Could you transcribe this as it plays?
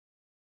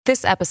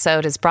This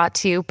episode is brought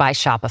to you by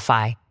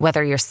Shopify.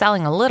 Whether you're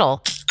selling a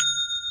little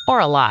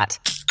or a lot,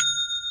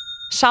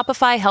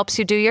 Shopify helps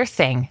you do your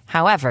thing,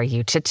 however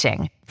you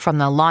cha-ching. From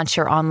the launch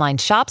your online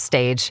shop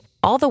stage,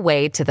 all the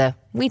way to the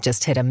we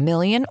just hit 1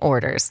 million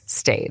orders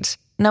stage.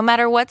 No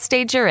matter what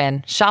stage you're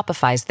in,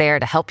 Shopify's there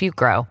to help you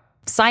grow.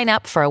 Sign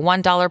up for a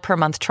 $1 per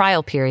month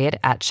trial period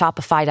at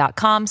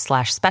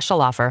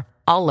shopify.com/special offer,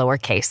 all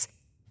lowercase.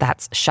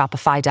 That's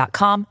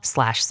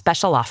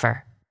shopify.com/special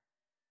offer.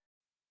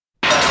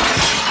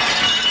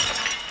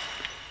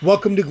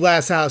 Welcome to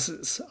Glass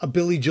Houses, a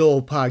Billy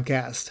Joel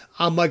podcast.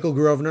 I'm Michael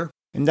Grosvenor.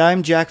 And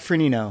I'm Jack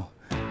Fernino.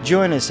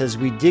 Join us as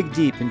we dig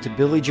deep into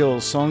Billy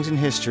Joel's songs and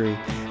history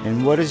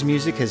and what his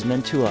music has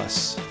meant to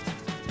us.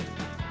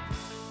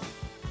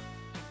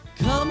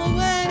 Come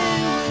away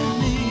with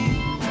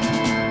me,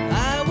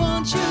 I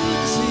want you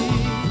to see,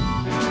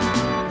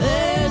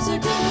 there's a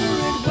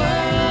different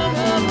world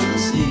over the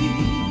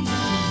sea,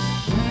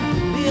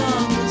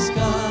 beyond the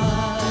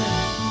sky,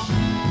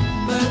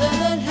 further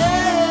than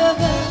heaven.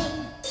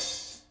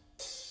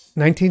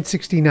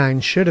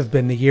 1969 should have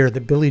been the year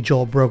that Billy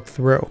Joel broke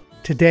through.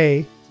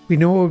 Today, we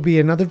know it would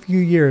be another few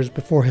years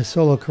before his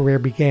solo career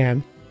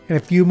began, and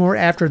a few more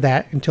after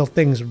that until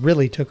things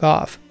really took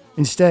off.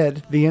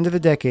 Instead, the end of the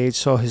decade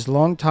saw his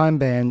longtime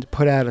band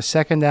put out a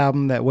second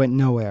album that went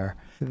nowhere.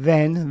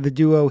 Then, the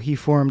duo he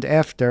formed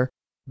after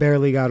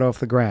barely got off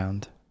the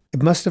ground.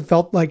 It must have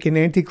felt like an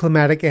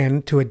anticlimactic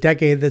end to a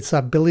decade that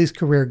saw Billy's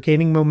career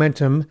gaining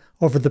momentum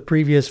over the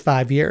previous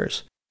 5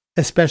 years,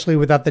 especially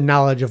without the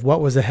knowledge of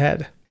what was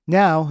ahead.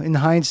 Now, in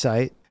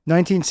hindsight,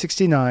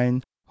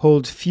 1969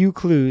 holds few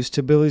clues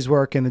to Billy's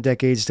work in the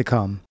decades to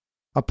come.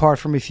 Apart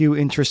from a few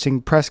interesting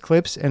press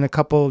clips and a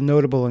couple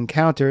notable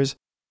encounters,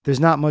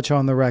 there's not much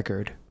on the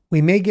record. We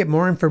may get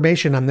more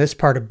information on this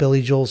part of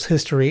Billy Joel's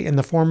history in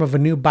the form of a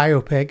new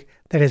biopic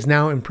that is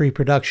now in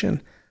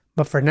pre-production.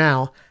 But for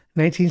now,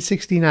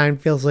 1969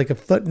 feels like a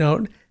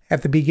footnote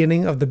at the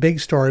beginning of the big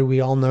story we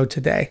all know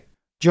today.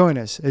 Join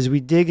us as we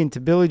dig into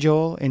Billy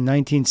Joel in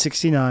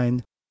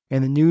 1969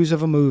 and the news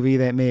of a movie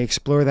that may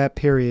explore that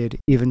period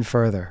even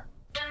further.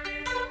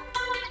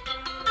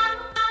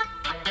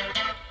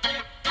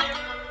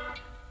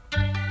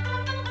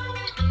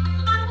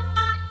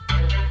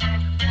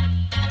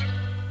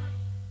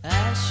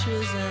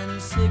 Ashes and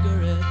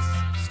cigarettes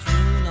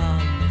strewn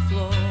on the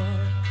floor,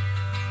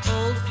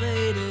 old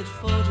faded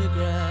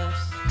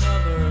photographs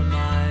cover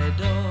my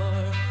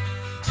door.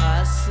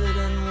 I sit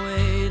and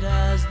wait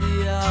as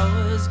the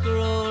hours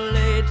grow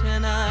late,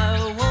 and I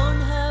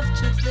won't have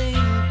to think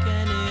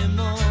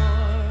anymore.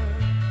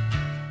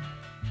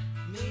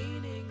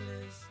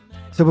 Meaningless.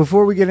 So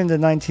before we get into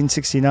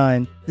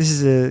 1969, this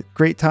is a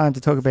great time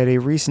to talk about a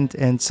recent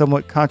and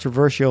somewhat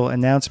controversial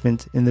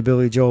announcement in the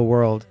Billy Joel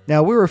world.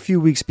 Now, we were a few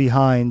weeks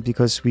behind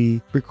because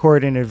we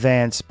record in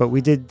advance, but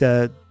we did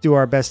do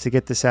our best to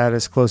get this out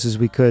as close as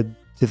we could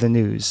to the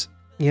news.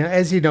 You know,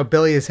 as you know,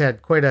 Billy has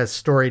had quite a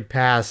storied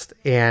past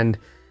and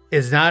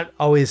is not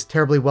always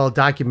terribly well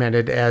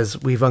documented, as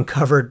we've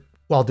uncovered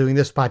while doing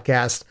this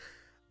podcast.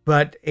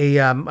 But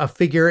a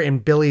figure in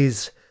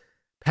Billy's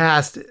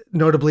past,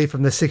 notably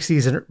from the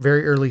 60s and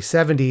very early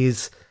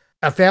 70s,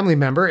 a family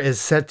member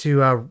is set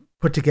to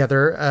put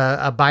together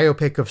a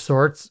biopic of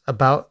sorts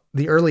about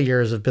the early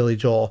years of Billy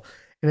Joel.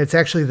 And it's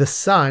actually the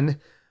son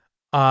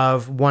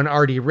of one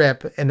Artie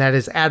Ripp, and that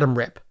is Adam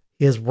Ripp.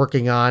 He is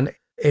working on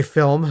a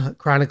film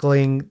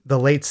chronicling the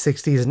late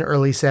 60s and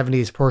early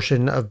 70s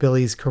portion of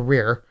Billy's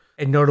career,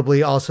 and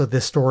notably also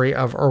the story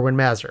of Erwin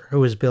Mazur,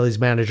 who was Billy's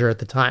manager at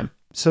the time.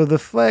 So the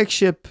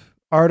flagship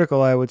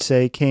article, I would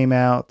say, came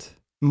out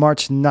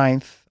March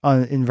 9th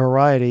in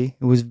Variety.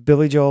 It was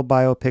Billy Joel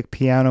biopic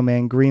Piano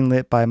Man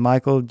greenlit by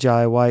Michael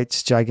Jai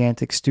White's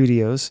Gigantic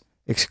Studios,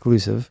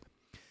 exclusive.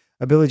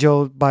 A Billy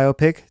Joel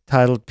biopic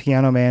titled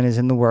Piano Man is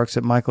in the works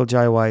at Michael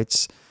Jai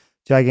White's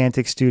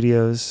Gigantic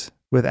Studios,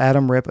 with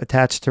Adam Ripp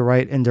attached to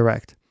write and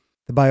direct.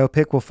 The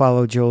biopic will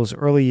follow Joel's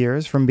early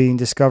years from being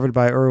discovered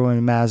by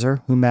Erwin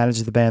Mazur, who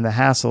managed the band The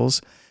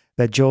Hassles,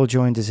 that Joel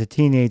joined as a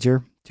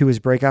teenager, to his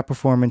breakout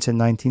performance in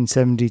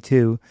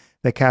 1972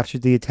 that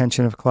captured the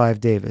attention of Clive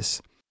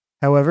Davis.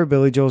 However,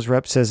 Billy Joel's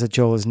rep says that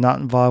Joel is not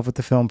involved with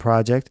the film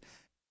project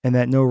and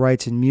that no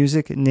rights in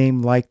music,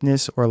 name,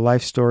 likeness, or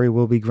life story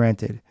will be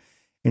granted.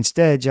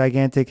 Instead,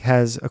 Gigantic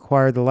has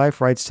acquired the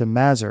life rights to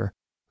Mazur,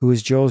 who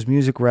was Joel's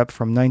music rep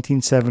from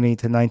 1970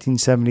 to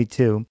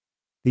 1972,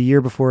 the year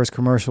before his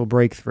commercial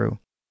breakthrough.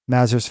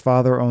 Mazur's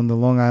father owned the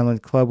Long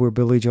Island club where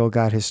Billy Joel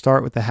got his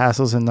start with the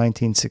Hassles in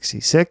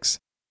 1966.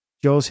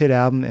 Joel's hit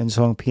album and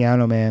song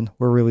Piano Man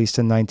were released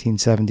in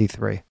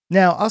 1973.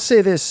 Now, I'll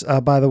say this,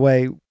 by the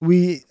way,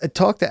 we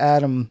talked to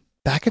Adam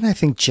back in, I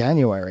think,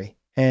 January,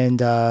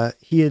 and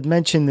he had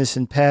mentioned this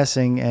in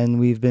passing, and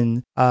we've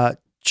been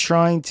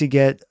trying to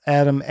get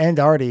Adam and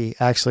Artie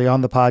actually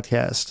on the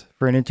podcast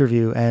for an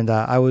interview, and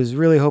I was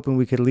really hoping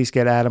we could at least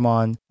get Adam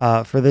on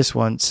for this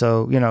one.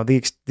 So,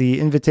 the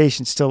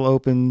invitation's still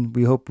open.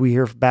 We hope we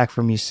hear back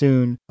from you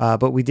soon,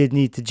 but we did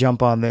need to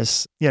jump on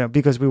this,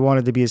 because we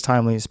wanted to be as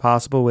timely as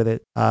possible with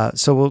it.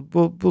 So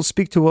we'll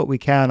speak to what we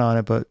can on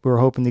it, but we're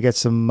hoping to get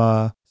some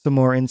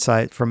more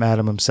insight from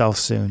Adam himself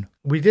soon.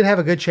 We did have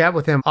a good chat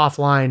with him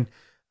offline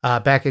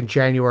back in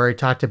January,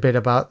 talked a bit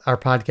about our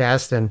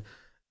podcast and,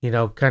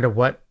 kind of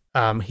what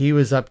he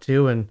was up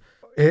to. And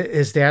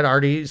his dad,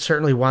 Artie,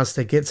 certainly wants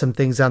to get some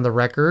things on the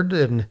record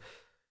and,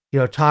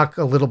 talk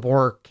a little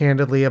more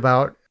candidly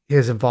about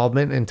his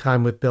involvement and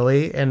time with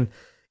Billy. And,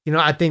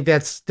 I think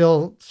that's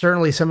still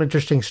certainly some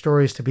interesting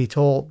stories to be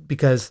told,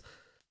 because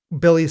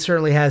Billy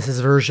certainly has his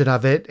version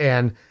of it,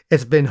 and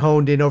it's been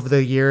honed in over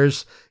the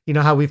years.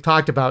 How we've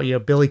talked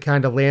about, Billy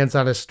kind of lands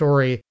on a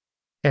story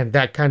and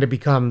that kind of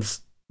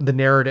becomes the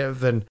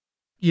narrative. And,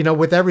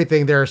 with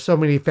everything, there are so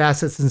many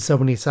facets and so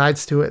many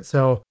sides to it.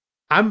 So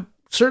I'm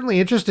certainly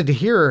interested to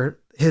hear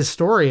his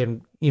story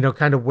and,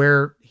 kind of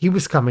where he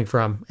was coming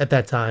from at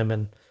that time.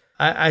 And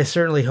I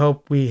certainly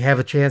hope we have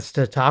a chance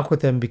to talk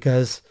with him,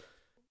 because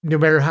no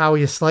matter how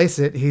you slice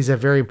it, he's a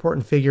very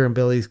important figure in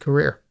Billy's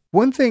career.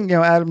 One thing,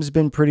 Adam's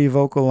been pretty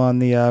vocal on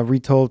the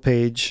Retold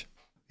page.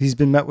 He's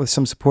been met with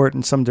some support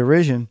and some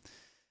derision.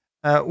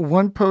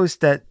 One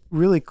post that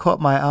really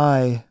caught my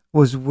eye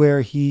was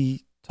where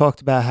he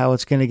talked about how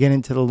it's going to get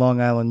into the Long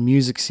Island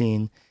music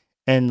scene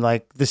and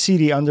like the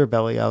seedy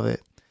underbelly of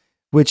it,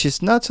 which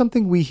is not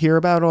something we hear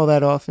about all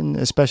that often,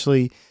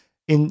 especially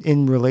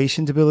in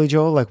relation to Billy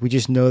Joel. Like, we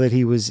just know that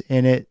he was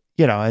in it,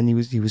 and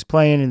he was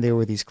playing, and there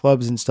were these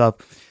clubs and stuff.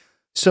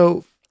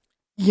 So,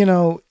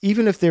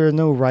 even if there are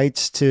no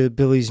rights to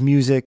Billy's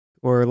music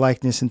or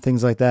likeness and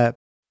things like that,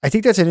 I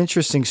think that's an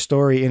interesting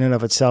story in and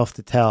of itself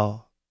to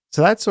tell.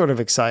 So that's sort of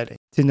exciting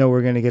to know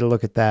we're going to get a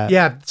look at that.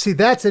 Yeah, see,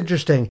 that's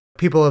interesting.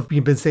 People have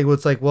been saying, well,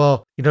 it's like,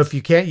 well, if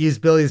you can't use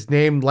Billy's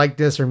name,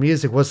 likeness, or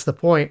music, what's the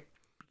point?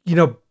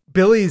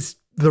 Billy's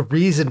the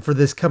reason for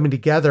this coming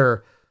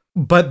together,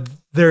 but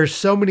there's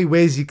so many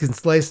ways you can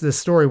slice this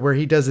story where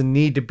he doesn't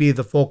need to be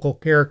the focal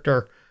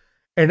character.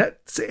 And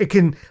it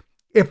can,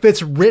 if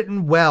it's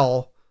written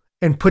well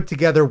and put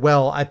together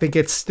well, I think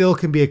it still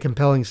can be a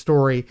compelling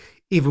story,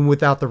 even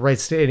without the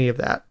rights to any of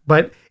that.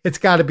 But it's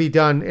got to be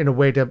done in a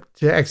way to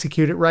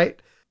execute it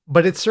right.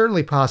 But it's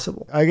certainly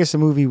possible. I guess the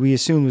movie we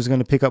assumed was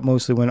going to pick up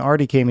mostly when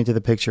Artie came into the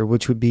picture,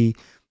 which would be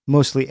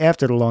mostly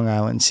after the Long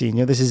Island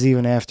scene. This is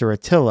even after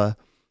Attila,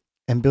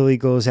 and Billy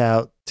goes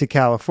out to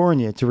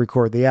California to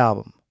record the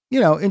album.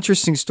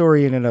 Interesting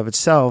story in and of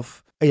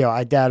itself.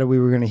 I doubted we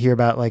were going to hear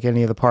about like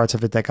any of the parts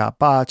of it that got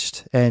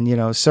botched.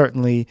 And,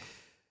 certainly,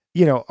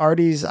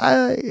 Artie's,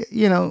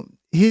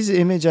 his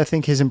image, I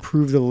think, has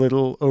improved a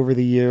little over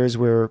the years,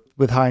 where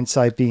with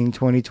hindsight being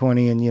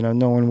 2020 and,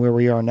 knowing where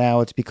we are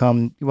now, it's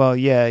become,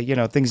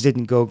 things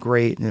didn't go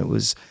great, and it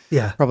was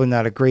probably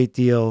not a great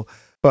deal,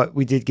 but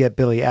we did get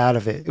Billy out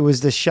of it. It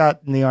was the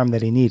shot in the arm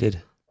that he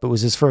needed, but it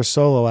was his first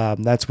solo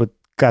album. That's what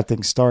got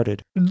things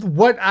started.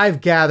 What I've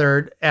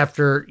gathered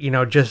after,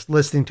 just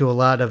listening to a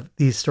lot of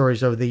these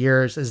stories over the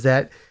years is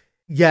that,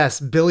 yes,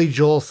 Billy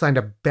Joel signed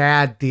a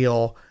bad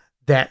deal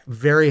that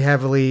very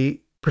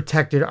heavily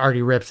protected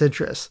Artie Ripp's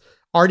interests.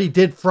 Artie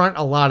did front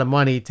a lot of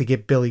money to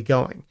get Billy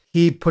going.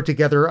 He put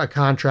together a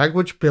contract,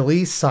 which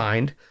Billy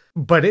signed,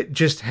 but it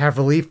just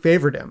heavily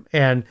favored him.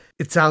 And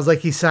it sounds like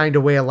he signed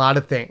away a lot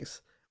of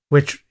things,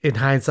 which in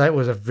hindsight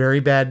was a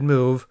very bad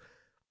move,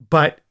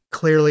 but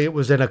clearly it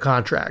was in a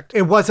contract.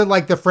 It wasn't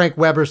like the Frank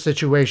Weber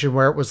situation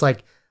where it was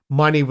like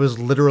money was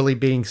literally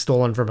being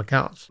stolen from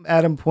accounts.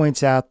 Adam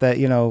points out that,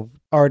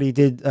 Artie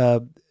did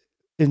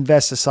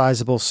invest a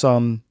sizable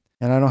sum,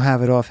 and I don't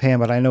have it offhand,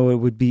 but I know it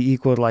would be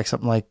equal to like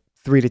something like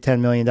 $3 to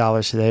 $10 million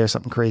today or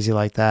something crazy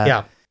like that.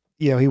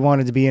 Yeah. He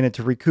wanted to be in it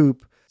to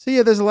recoup.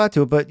 So there's a lot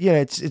to it, but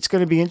it's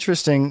going to be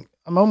interesting.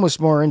 I'm almost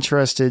more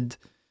interested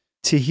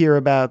to hear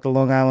about the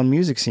Long Island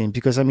music scene,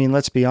 because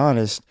let's be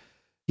honest,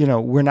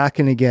 we're not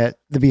going to get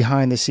the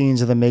behind the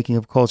scenes of the making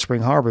of Cold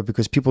Spring Harbor,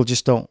 because people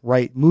just don't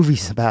write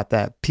movies about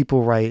that.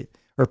 People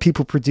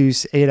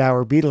produce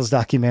 8-hour Beatles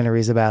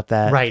documentaries about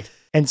that. Right.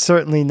 And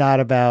certainly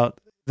not about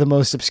the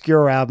most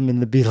obscure album in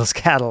the Beatles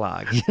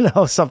catalog,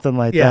 something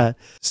like that.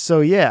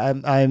 So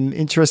I'm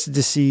interested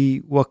to see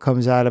what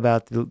comes out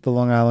about the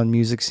Long Island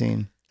music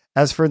scene.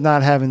 As for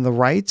not having the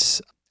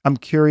rights, I'm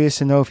curious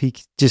to know if he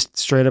just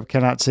straight up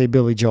cannot say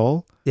Billy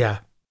Joel. Yeah.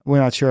 We're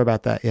not sure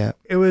about that yet.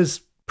 It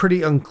was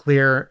pretty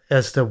unclear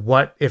as to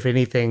what, if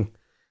anything,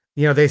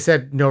 they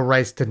said no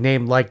rights to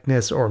name,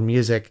 likeness, or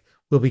music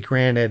will be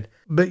granted.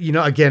 But,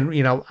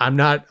 again, I'm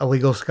not a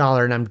legal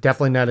scholar, and I'm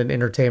definitely not an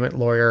entertainment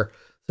lawyer.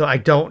 So I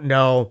don't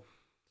know,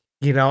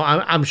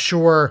 I'm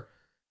sure,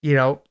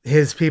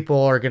 his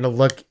people are going to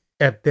look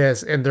at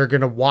this and they're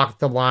going to walk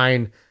the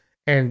line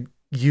and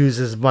use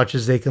as much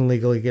as they can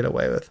legally get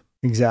away with.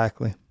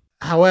 Exactly.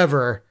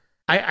 However,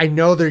 I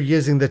know they're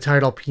using the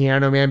title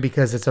Piano Man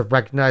because it's a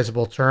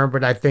recognizable term,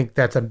 but I think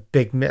that's a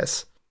big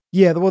miss.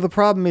 Yeah, well, the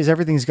problem is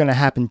everything's going to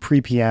happen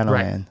pre-Piano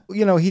Right. Man.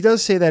 You know, he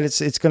does say that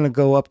it's going to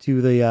go up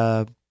to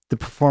the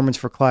performance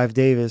for Clive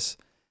Davis.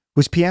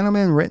 Was Piano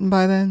Man written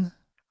by then?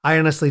 I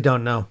honestly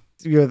don't know.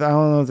 I don't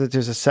know that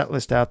there's a set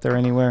list out there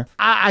anywhere.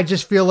 I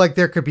just feel like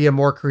there could be a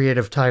more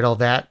creative title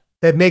that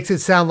makes it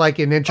sound like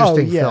an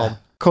interesting film.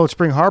 Cold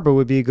Spring Harbor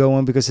would be a good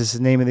one because it's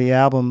the name of the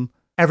album.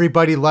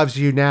 Everybody Loves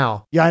You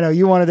Now. Yeah, I know.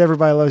 You wanted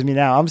Everybody Loves Me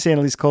Now. I'm saying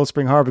at least Cold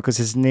Spring Harbor because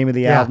it's the name of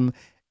the album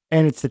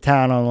and it's the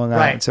town on Long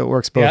Island. Right. So it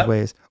works both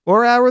ways.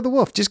 Or Hour of the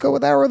Wolf. Just go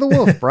with Hour of the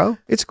Wolf, bro.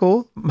 It's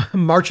cool.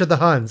 March of the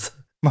Huns.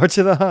 March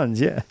of the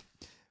Huns, yeah.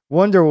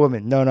 Wonder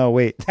Woman. No,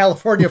 wait.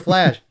 California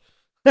Flash.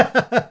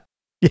 Yeah,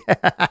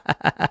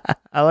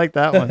 I like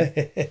that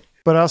one.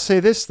 But I'll say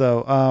this,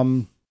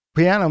 though.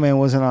 Piano Man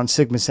wasn't on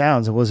Sigma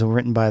Sounds. It wasn't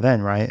written by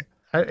then, right?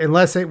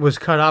 Unless it was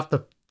cut off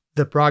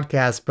the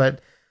broadcast,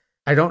 but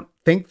I don't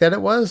think that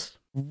it was.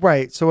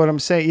 Right. So what I'm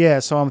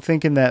saying, so I'm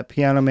thinking that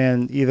Piano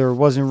Man either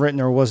wasn't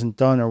written or wasn't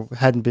done or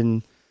hadn't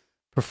been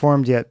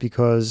performed yet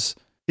because,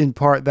 in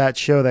part, that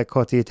show that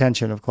caught the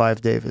attention of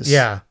Clive Davis.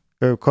 Yeah.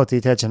 Or caught the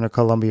attention of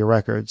Columbia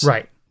Records.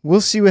 Right.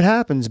 We'll see what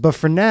happens. But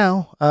for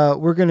now,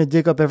 we're going to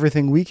dig up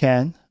everything we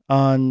can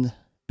on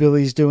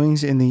Billy's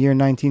doings in the year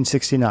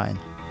 1969.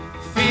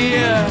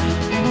 Fear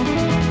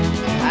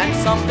and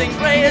something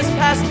grey has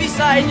passed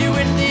beside you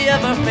in the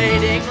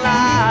ever-fading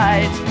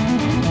light.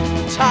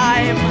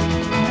 Time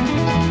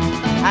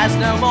has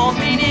no more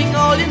meaning.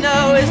 All you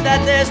know is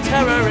that there's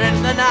terror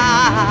in the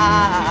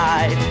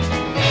night.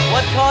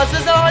 What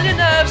causes all your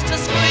nerves to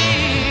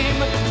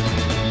scream?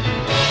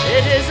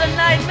 It is a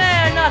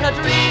nightmare, not a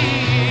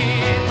dream.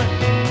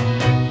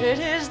 It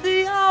is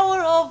the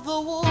hour of the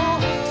wolf.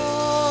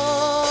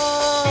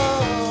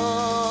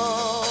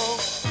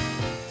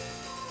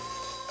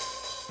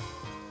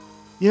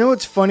 You know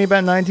what's funny about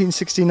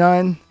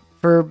 1969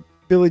 for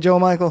Billy Joel,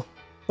 Michael?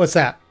 What's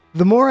that?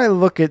 The more I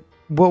look at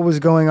what was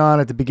going on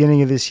at the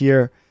beginning of this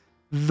year,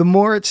 the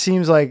more it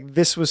seems like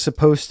this was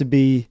supposed to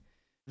be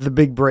the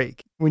big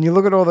break. When you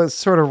look at all the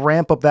sort of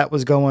ramp up that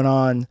was going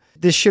on,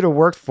 this should have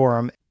worked for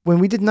him. When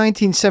we did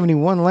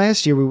 1971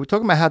 last year, we were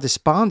talking about how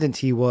despondent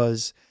he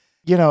was.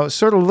 You know,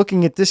 sort of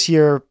looking at this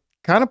year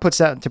kind of puts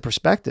that into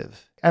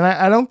perspective. And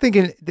I don't think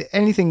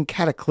anything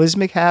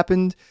cataclysmic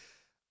happened,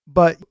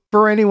 but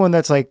for anyone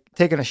that's like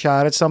taking a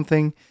shot at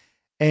something,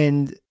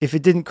 and if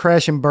it didn't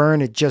crash and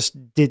burn, it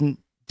just didn't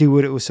do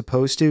what it was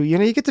supposed to. You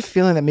know, you get the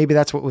feeling that maybe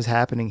that's what was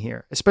happening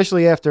here,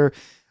 especially after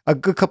a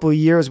good couple of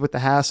years with the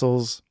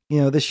Hassles.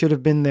 You know, this should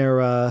have been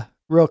their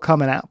real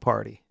coming out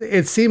party.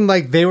 It seemed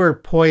like they were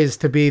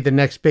poised to be the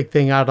next big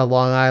thing out of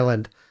Long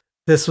Island.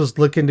 This was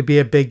looking to be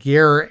a big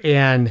year,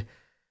 and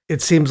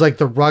it seems like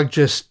the rug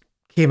just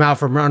came out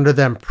from under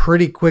them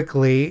pretty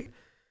quickly.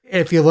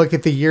 If you look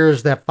at the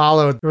years that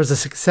followed, there was a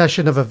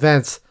succession of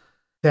events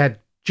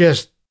that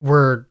just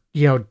were,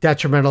 you know,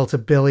 detrimental to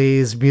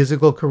Billy's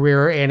musical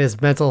career and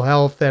his mental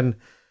health. And,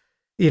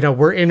 you know,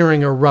 we're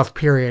entering a rough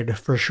period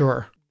for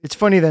sure. It's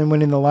funny then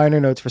when in the liner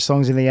notes for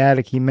Songs in the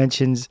Attic, he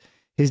mentions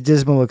his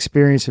dismal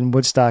experience in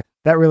Woodstock.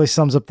 That really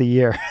sums up the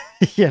year.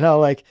 You know,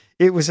 like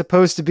it was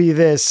supposed to be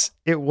this.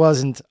 It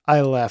wasn't.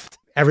 I left.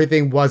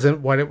 Everything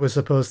wasn't what it was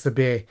supposed to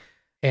be.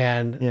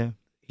 And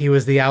he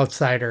was the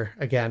outsider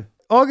again.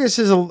 August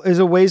is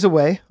a ways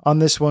away on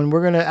this one.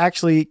 We're going to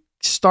actually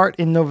start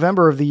in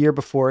November of the year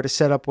before to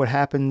set up what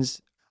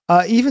happens.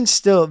 Even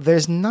still,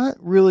 there's not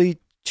really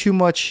too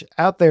much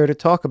out there to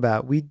talk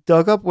about. We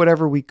dug up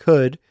whatever we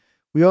could.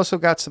 We also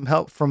got some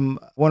help from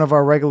one of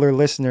our regular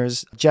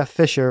listeners, Jeff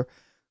Fisher,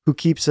 who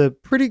keeps a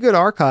pretty good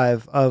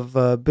archive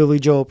of Billy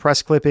Joel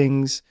press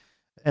clippings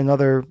and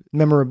other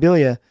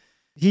memorabilia.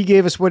 He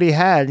gave us what he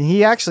had, and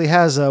he actually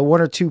has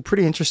one or two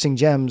pretty interesting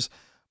gems.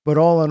 But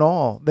all in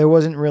all, there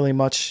wasn't really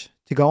much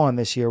to go on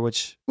this year,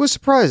 which was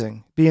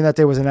surprising, being that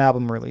there was an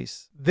album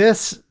release.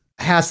 This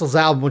Hassles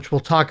album, which we'll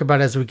talk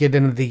about as we get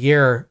into the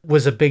year,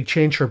 was a big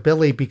change for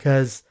Billy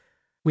because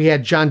we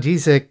had John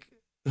Disick,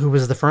 who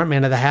was the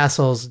frontman of the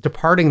Hassles,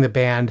 departing the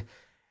band,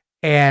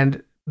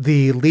 and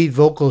the lead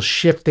vocals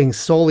shifting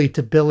solely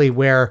to Billy,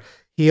 where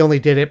he only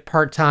did it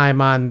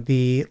part-time on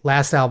the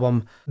last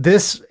album.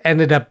 This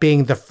ended up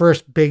being the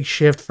first big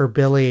shift for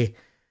Billy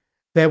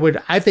that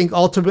would, I think,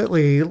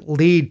 ultimately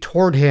lead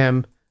toward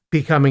him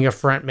becoming a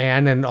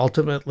frontman and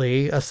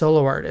ultimately a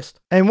solo artist.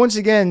 And once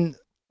again,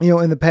 you know,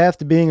 in the path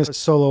to being a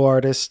solo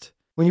artist,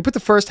 when you put the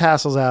first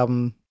Hassles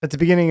album at the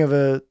beginning of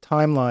a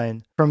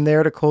timeline, from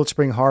there to Cold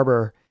Spring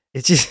Harbor,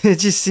 it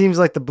just seems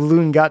like the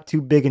balloon got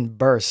too big and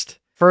burst.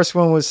 First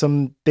one was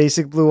some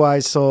basic Blue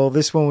Eyes Soul.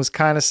 This one was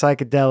kind of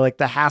psychedelic.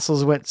 The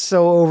Hassles went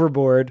so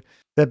overboard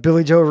that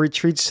Billy Joel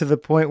retreats to the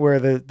point where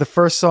the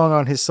first song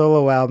on his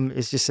solo album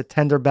is just a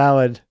tender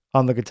ballad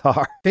on the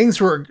guitar.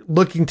 Things were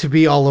looking to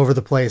be all over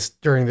the place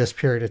during this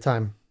period of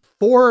time.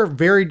 4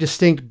 very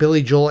distinct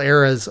Billy Joel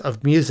eras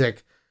of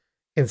music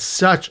in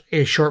such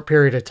a short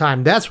period of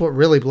time. That's what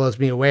really blows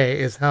me away,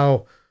 is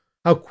how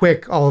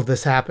quick all of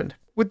this happened.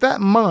 With that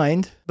in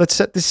mind, let's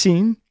set the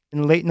scene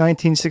in late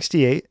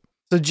 1968.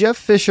 So Jeff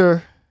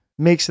Fisher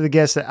makes the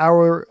guess that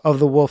Hour of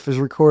the Wolf is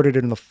recorded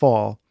in the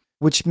fall.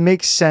 which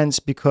makes sense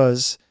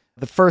because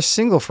the first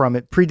single from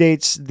it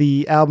predates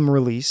the album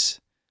release.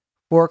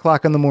 4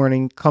 o'clock in the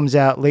morning comes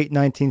out late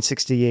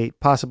 1968,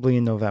 possibly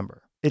in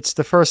November. It's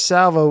the first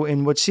salvo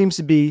in what seems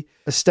to be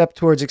a step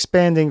towards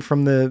expanding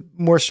from the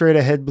more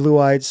straight-ahead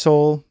blue-eyed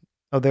soul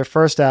of their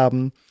first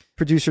album.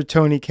 Producer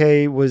Tony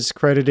Kaye was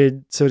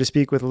credited, so to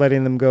speak, with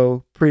letting them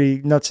go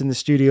pretty nuts in the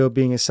studio,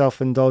 being as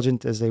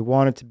self-indulgent as they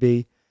wanted to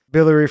be.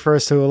 Billy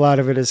refers to a lot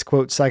of it as,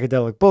 quote,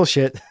 psychedelic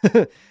bullshit.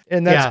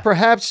 And that's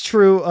perhaps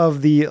true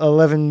of the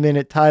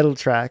 11-minute title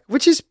track,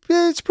 which is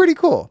it's pretty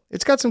cool.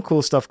 It's got some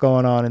cool stuff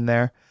going on in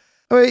there,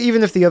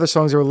 even if the other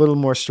songs are a little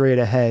more straight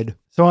ahead.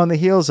 So on the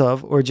heels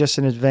of, or just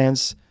in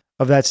advance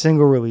of that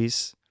single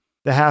release,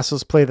 the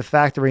Hassles play the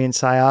Factory in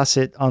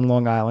Syosset on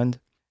Long Island,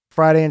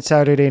 Friday and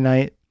Saturday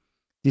night,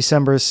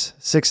 December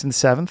 6th and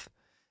 7th.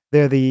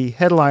 They're the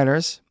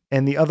headliners,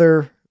 and the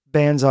other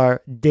bands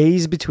are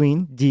Daze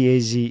Between,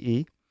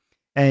 D-A-Z-E,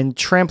 and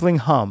Trampling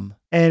Hum.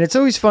 And it's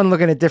always fun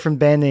looking at different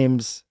band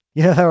names,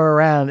 that are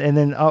around. And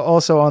then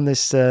also on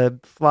this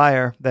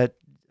flyer that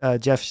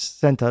Jeff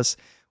sent us,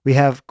 we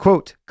have,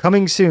 quote,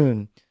 coming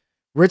soon,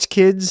 Rich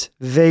Kids,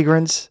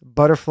 Vagrants,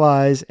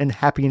 Butterflies, and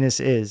Happiness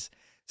Is.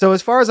 So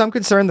as far as I'm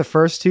concerned, the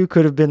first two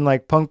could have been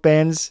like punk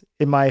bands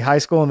in my high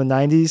school in the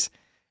 90s.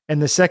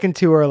 And the second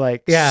two are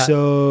like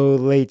so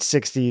late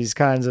 60s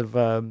kinds of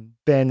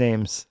band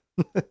names.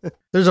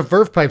 There's a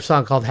Verve Pipe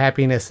song called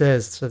Happiness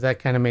Is, so that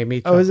kind of made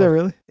me chuckle. Oh, is that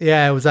really?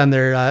 Yeah, it was on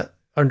their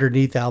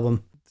Underneath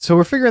album. So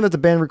we're figuring that the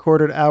band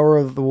recorded Hour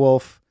of the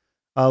Wolf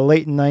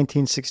late in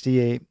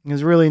 1968.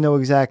 There's really no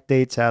exact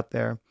dates out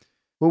there.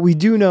 What we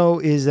do know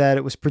is that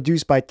it was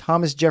produced by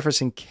Thomas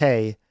Jefferson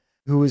Kay,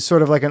 who was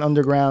sort of like an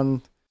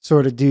underground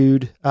sort of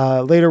dude.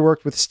 Later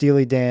worked with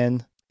Steely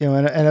Dan,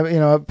 and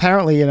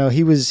apparently,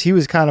 he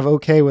was kind of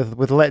okay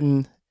with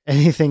letting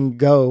anything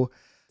go.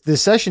 The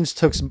sessions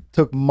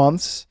took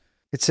months.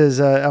 It says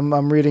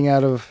I'm reading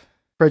out of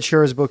Fred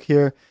Scher's book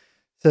here.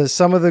 It says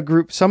some of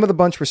the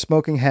bunch were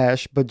smoking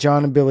hash, but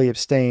John and Billy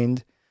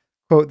abstained.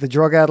 Quote, the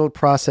drug-addled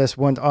process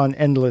went on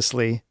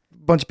endlessly.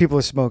 A bunch of people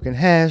are smoking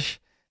hash.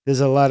 There's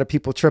a lot of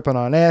people tripping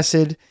on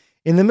acid.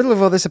 In the middle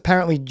of all this,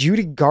 apparently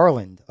Judy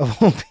Garland, of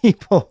all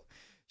people,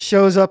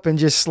 shows up and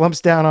just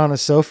slumps down on a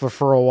sofa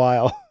for a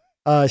while.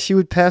 She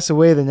would pass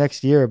away the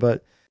next year,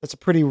 but that's a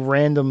pretty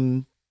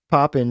random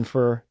pop-in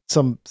for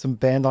some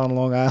band on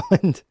Long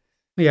Island.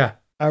 Yeah.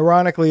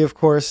 Ironically, of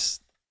course,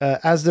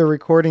 as they're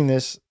recording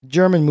this,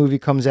 German movie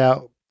comes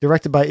out,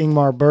 directed by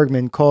Ingmar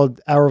Bergman,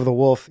 called Hour of the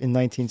Wolf in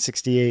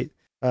 1968.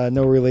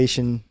 No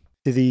relation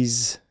to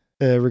these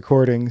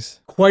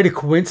recordings. Quite a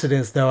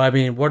coincidence, though. I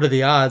mean, what are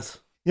the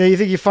odds? Yeah, you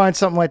think you find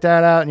something like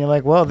that out, and you're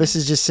like, well, this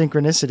is just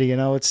synchronicity.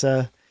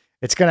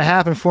 It's going to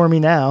happen for me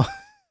now.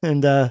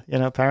 And,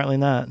 apparently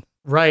not.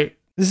 Right.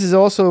 This is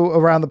also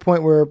around the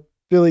point where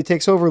Billy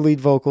takes over lead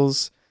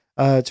vocals.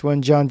 It's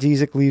when John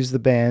Dziesic leaves the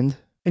band.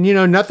 And,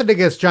 nothing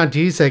against John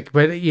Dziesic,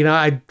 but,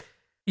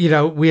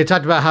 we had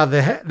talked about how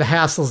the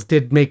Hassles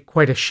did make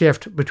quite a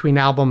shift between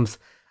albums.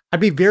 I'd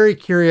be very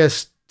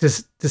curious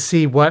to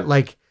see what,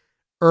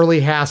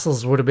 early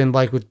Hassles would have been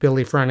like with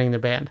Billy fronting the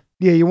band.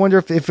 Yeah, you wonder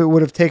if it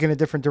would have taken a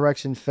different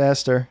direction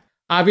faster.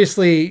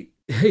 Obviously,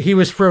 he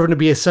was proven to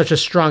be such a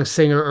strong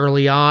singer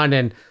early on,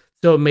 and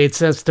so it made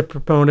sense to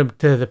promote him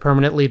to the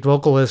permanent lead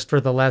vocalist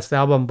for the last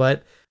album.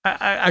 But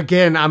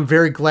again, I'm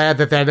very glad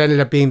that ended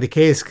up being the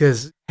case,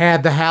 because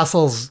had the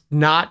Hassles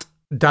not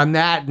done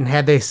that, and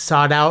had they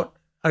sought out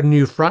a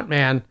new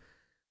frontman,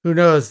 who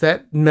knows,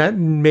 that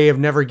may have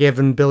never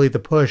given Billy the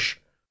push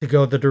to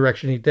go the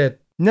direction he did.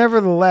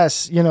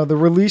 Nevertheless, the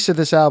release of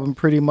this album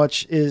pretty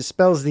much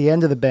spells the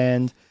end of the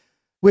band,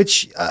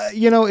 which,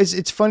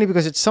 it's funny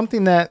because it's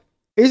something that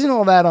isn't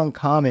all that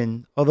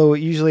uncommon, although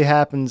it usually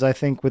happens, I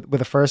think,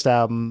 with a first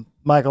album.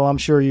 Michael, I'm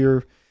sure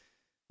you're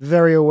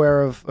very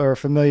aware of or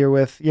familiar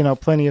with,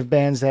 plenty of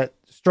bands that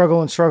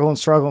struggle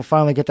and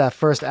finally get that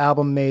first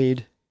album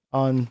made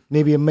on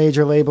maybe a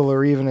major label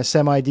or even a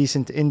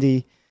semi-decent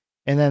indie.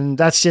 And then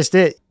that's just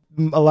it.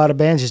 A lot of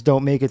bands just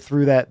don't make it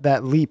through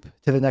that leap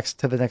to the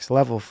next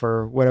level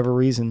for whatever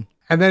reason.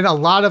 And then a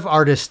lot of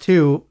artists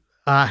too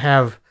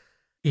have,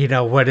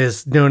 what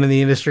is known in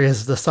the industry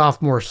as the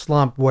sophomore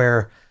slump,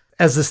 where,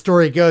 as the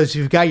story goes,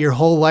 you've got your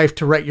whole life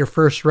to write your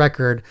first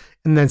record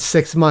and then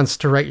 6 months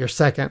to write your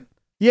second.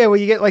 Yeah, well,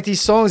 you get like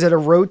these songs that are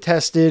road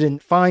tested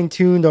and fine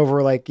tuned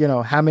over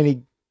how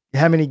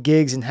many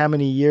gigs and how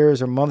many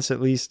years or months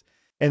at least,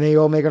 and they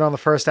all make it on the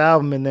first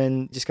album, and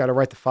then just got to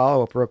write the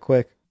follow up real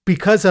quick.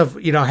 Because of,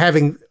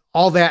 having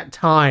all that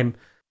time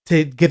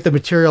to get the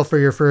material for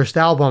your first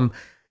album,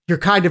 you're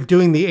kind of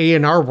doing the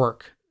A&R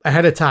work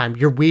ahead of time.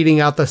 You're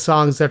weeding out the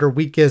songs that are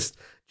weakest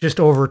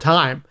just over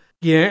time.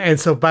 And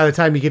so by the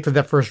time you get to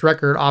that first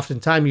record,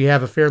 oftentimes you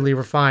have a fairly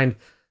refined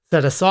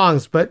set of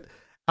songs. But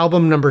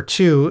album number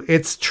 2,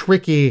 it's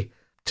tricky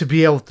to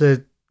be able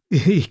to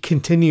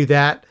continue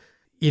that.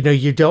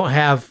 You don't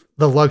have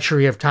the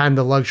luxury of time,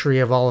 the luxury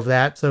of all of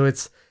that. So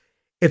it's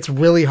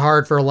really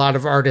hard for a lot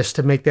of artists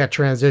to make that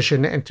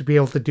transition and to be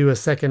able to do a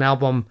second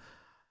album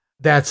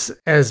that's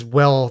as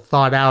well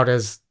thought out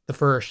as the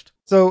first.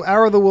 So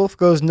Hour of the Wolf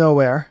goes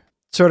nowhere.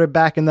 Sort of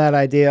backing that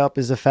idea up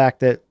is the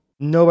fact that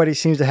nobody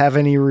seems to have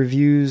any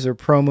reviews or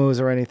promos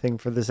or anything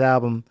for this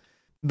album.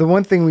 The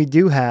one thing we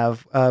do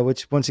have,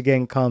 which once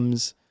again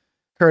comes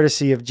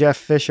courtesy of Jeff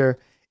Fisher,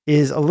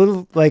 is a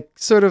little like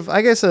sort of,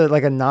 I guess,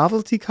 like a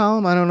novelty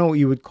column. I don't know what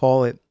you would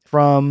call it,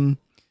 from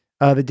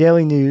the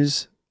Daily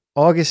News,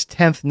 August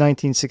 10th,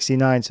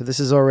 1969. So this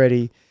is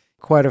already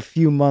quite a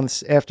few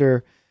months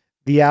after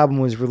the album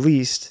was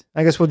released.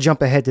 I guess we'll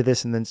jump ahead to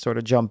this and then sort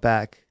of jump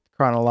back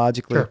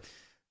chronologically. Sure.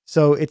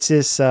 So it's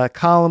this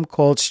column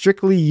called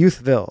Strictly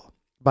Youthville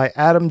by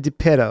Adam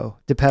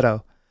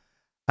DiPetto.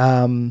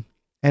 And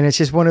it's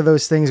just one of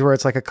those things where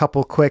it's like a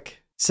couple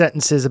quick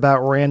sentences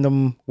about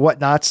random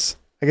whatnots,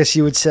 I guess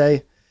you would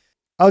say.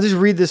 I'll just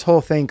read this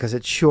whole thing because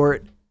it's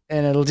short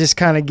and it'll just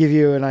kind of give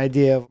you an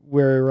idea of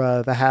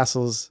where the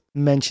Hassles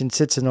mention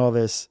sits in all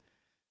this.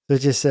 So it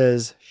just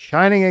says,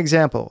 shining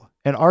example.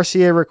 An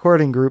RCA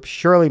recording group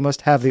surely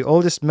must have the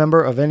oldest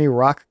member of any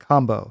rock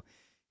combo.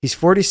 He's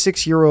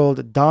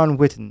 46-year-old Don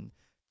Whitten,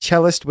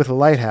 cellist with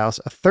Lighthouse,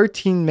 a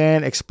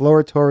 13-man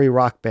exploratory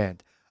rock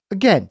band.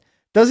 Again,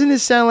 doesn't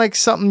this sound like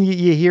something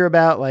you hear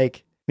about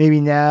like maybe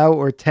now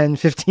or 10,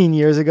 15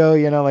 years ago?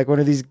 You know, like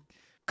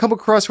come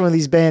across one of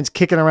these bands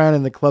kicking around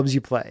in the clubs you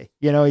play.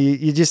 You know,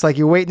 you just like,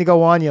 you're waiting to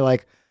go on. You're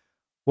like,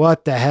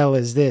 what the hell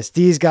is this?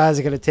 These guys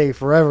are going to take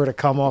forever to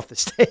come off the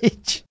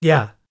stage.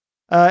 Yeah.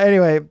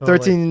 Anyway,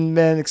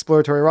 13-man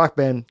exploratory rock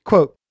band.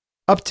 Quote,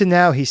 up to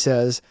now, he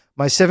says,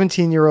 my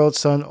 17-year-old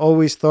son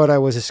always thought I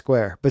was a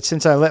square, but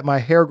since I let my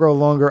hair grow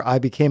longer, I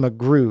became a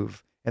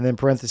groove. And then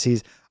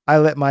parentheses, I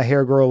let my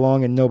hair grow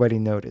long and nobody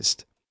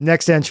noticed.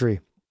 Next entry.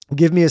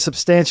 Give me a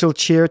substantial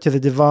cheer to the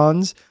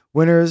Devons,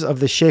 winners of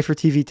the Schaefer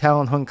TV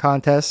Talent Hunt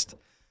contest,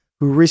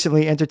 who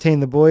recently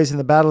entertained the boys in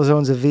the battle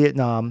zones of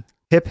Vietnam.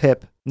 Hip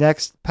hip.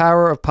 Next,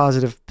 power of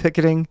positive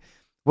picketing.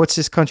 What's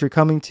this country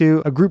coming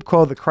to? A group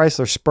called the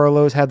Chrysler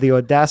Spurlows had the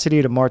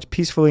audacity to march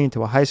peacefully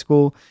into a high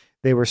school.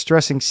 They were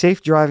stressing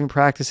safe driving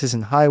practices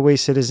and highway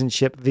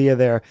citizenship via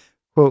their,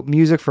 quote,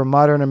 Music for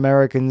Modern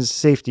Americans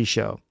safety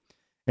show.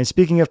 And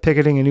speaking of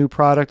picketing, a new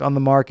product on the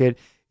market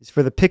is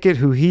for the picket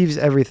who heaves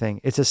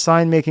everything. It's a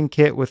sign-making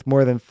kit with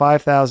more than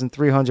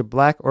 5,300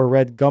 black or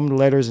red gummed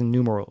letters and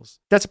numerals.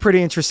 That's a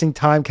pretty interesting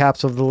time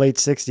capsule of the late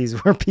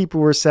 60s where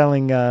people were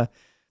selling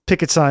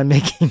picket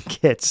sign-making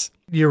kits.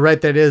 You're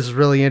right. That is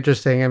really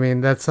interesting. I mean,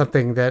 that's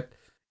something that,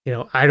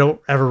 I don't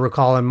ever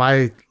recall in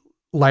my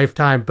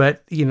lifetime,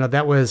 but,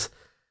 that was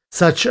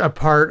such a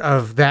part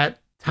of that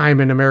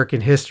time in American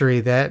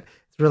history that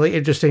it's really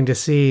interesting to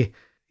see,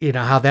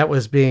 how that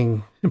was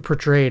being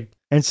portrayed.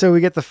 And so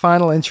we get the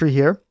final entry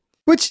here,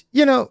 which,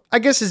 I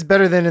guess is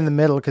better than in the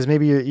middle because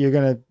maybe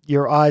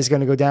your eye's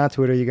going to go down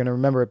to it or you're going to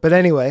remember it. But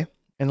anyway,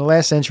 and the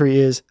last entry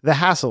is the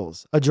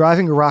Hassles, a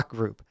driving rock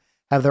group,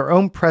 have their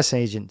own press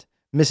agent,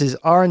 Mrs.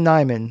 R.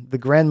 Nyman, the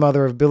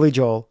grandmother of Billy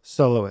Joel,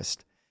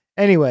 soloist.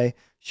 Anyway,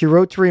 she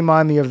wrote to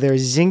remind me of their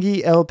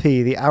zingy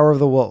LP, The Hour of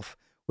the Wolf,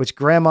 which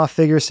Grandma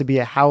figures to be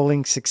a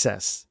howling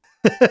success.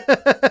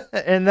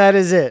 And that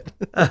is it.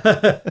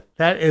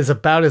 That is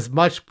about as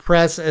much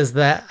press as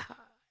that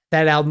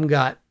album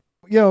got.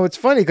 It's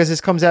funny because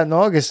this comes out in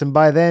August, and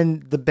by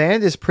then the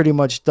band is pretty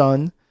much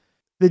done.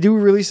 They do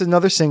release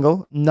another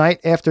single,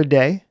 Night After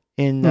Day,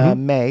 in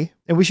May.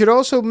 And we should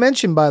also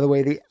mention, by the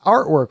way, the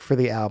artwork for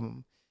the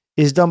album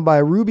is done by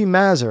Ruby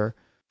Mazur,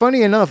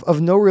 funny enough,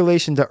 of no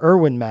relation to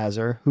Erwin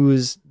Mazur, who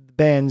is the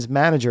band's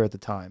manager at the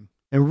time.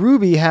 And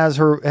Ruby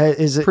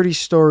is a pretty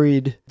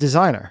storied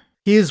designer.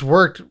 He's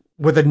worked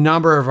with a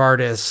number of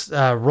artists,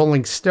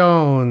 Rolling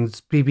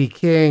Stones, B.B.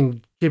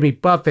 King, Jimmy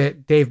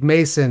Buffett, Dave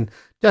Mason,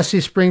 Dusty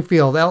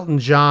Springfield, Elton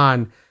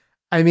John.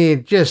 I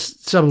mean,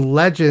 just some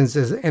legends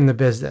in the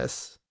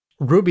business.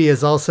 Ruby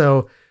is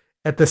also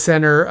at the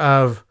center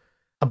of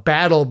a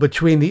battle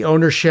between the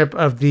ownership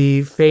of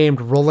the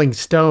famed Rolling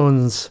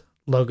Stones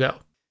logo.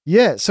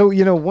 Yeah, so,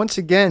 once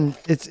again,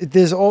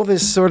 there's all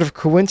this sort of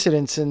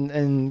coincidence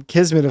and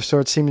kismet of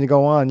sorts seeming to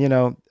go on.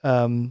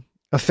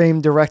 A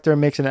famed director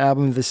makes an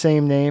album of the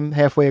same name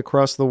halfway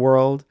across the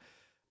world.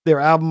 Their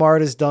album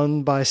art is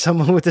done by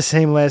someone with the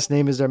same last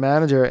name as their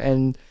manager.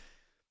 And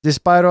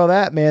despite all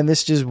that, man,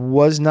 this just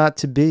was not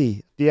to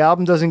be. The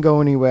album doesn't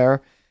go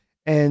anywhere.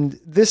 And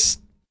this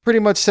pretty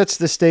much sets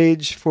the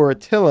stage for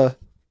Attila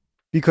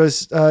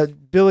because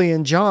Billy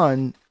and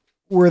John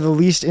were the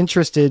least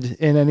interested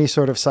in any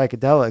sort of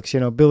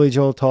psychedelics. Billy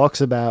Joel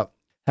talks about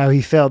how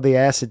he failed the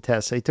acid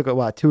test. So he took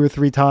it, 2 or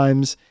 3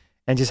 times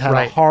and just had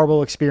a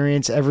horrible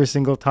experience every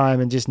single time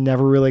and just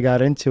never really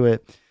got into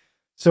it.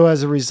 So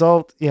as a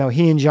result, he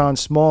and John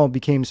Small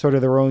became sort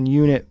of their own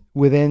unit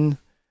within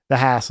the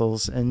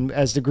Hassles. And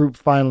as the group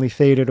finally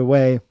faded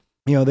away,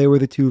 they were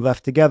the two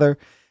left together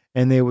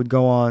and they would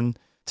go on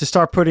to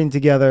start putting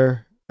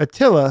together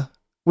Attila,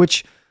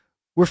 which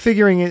we're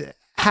figuring it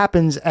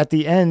happens at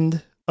the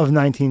end of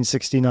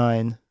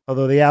 1969,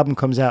 although the album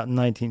comes out in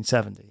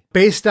 1970.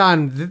 Based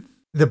on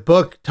the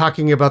book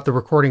talking about the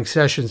recording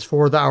sessions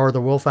for the Hour of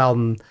the Wolf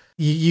album,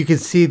 you can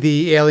see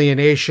the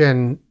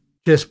alienation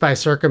just by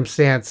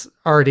circumstance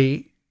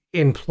already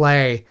in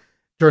play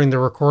during the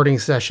recording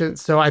session.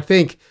 So I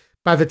think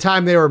by the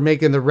time they were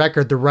making the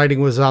record, the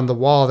writing was on the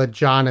wall that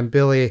John and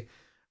Billy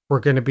were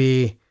going to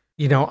be,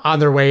 on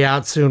their way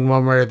out soon,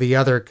 one way or the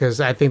other,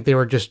 because I think they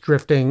were just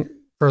drifting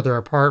further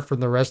apart from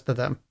the rest of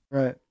them.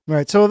 Right.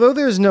 Right. So although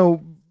there's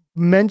no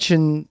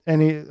mention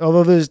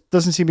although there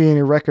doesn't seem to be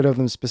any record of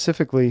them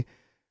specifically,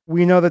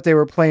 we know that they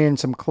were playing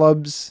some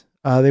clubs.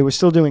 They were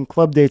still doing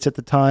club dates at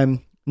the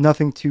time,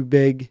 nothing too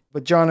big.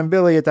 But John and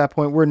Billy at that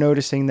point were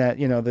noticing that,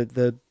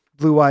 the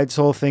Blue-Eyed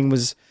Soul thing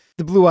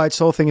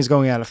is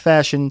going out of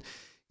fashion.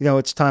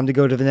 It's time to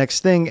go to the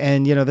next thing.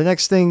 And, the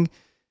next thing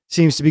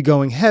seems to be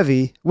going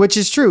heavy, which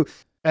is true.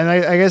 And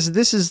I guess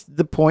this is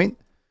the point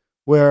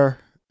where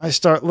I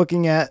start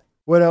looking at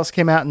what else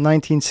came out in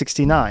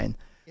 1969.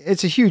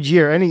 It's a huge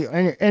year.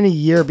 Any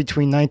year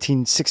between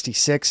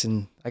 1966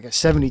 and I guess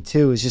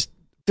 72 is just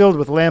filled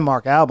with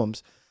landmark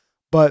albums.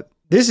 But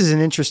this is an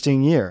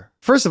interesting year.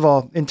 First of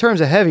all, in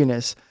terms of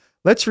heaviness,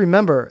 let's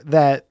remember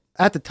that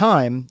at the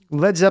time,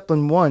 Led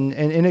Zeppelin 1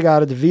 and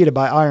In-A-Gadda-Da-Vida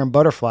by Iron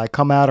Butterfly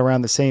come out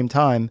around the same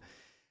time.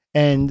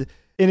 And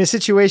in a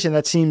situation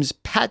that seems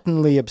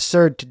patently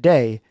absurd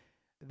today,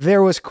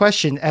 there was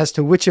question as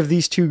to which of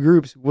these two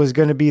groups was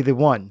going to be the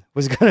one,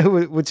 which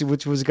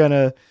was going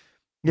to,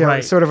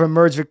 Right. sort of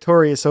emerge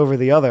victorious over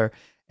the other.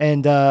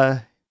 And,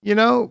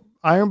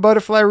 Iron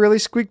Butterfly really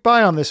squeaked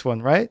by on this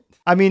one, right?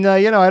 I mean,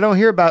 I don't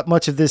hear about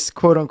much of this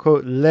quote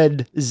unquote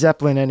Led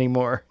Zeppelin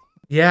anymore.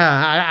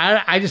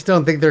 Yeah, I just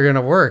don't think they're going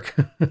to work.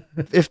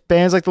 If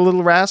bands like the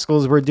Little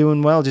Rascals were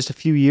doing well just a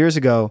few years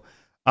ago,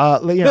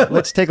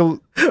 let's take a...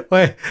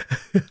 Wait.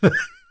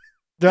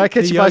 Did I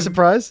catch you by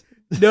surprise?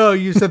 No,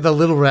 you said the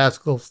Little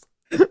Rascals.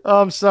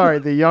 Oh, I'm sorry.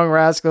 The Young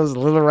Rascals, the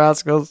Little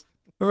Rascals.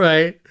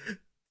 Right.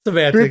 We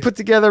Semantics. put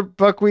together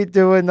Buckwheat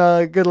doing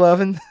Good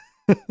Lovin'.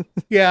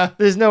 Yeah.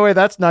 There's no way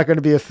that's not going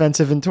to be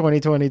offensive in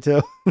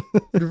 2022.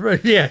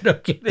 Yeah, no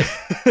kidding.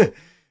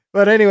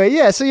 But anyway,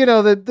 yeah, so,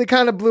 the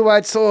kind of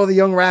Blue-Eyed Soul, the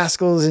Young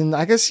Rascals, and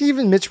I guess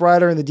even Mitch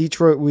Ryder and the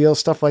Detroit Wheel,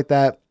 stuff like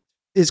that,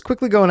 is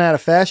quickly going out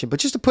of fashion. But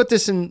just to put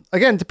this in,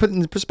 again, to put it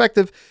in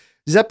perspective,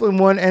 Zeppelin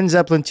 1 and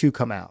Zeppelin 2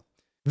 come out.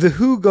 The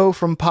Who go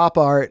from pop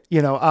art, a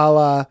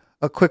la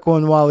A Quick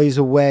One While He's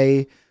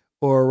Away,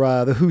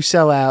 or the Who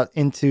sell out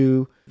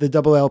into the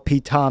double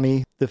LP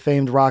Tommy, the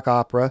famed rock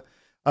opera.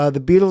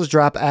 The Beatles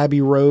drop Abbey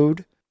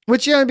Road,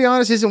 which, to be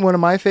honest, isn't one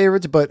of my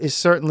favorites, but is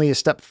certainly a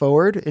step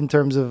forward in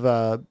terms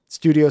of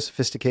studio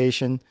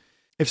sophistication.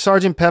 If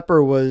Sgt.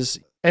 Pepper was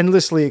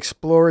endlessly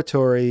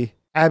exploratory,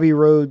 Abbey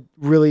Road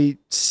really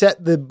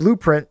set the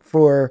blueprint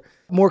for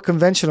more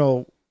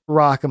conventional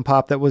rock and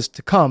pop that was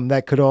to come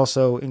that could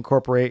also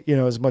incorporate,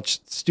 as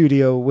much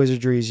studio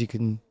wizardry as you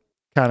can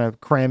kind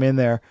of cram in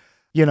there.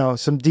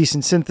 Some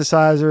decent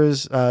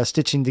synthesizers,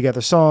 stitching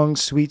together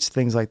songs, suites,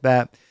 things like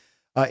that.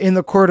 In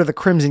the Court of the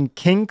Crimson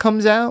King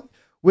comes out,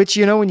 which,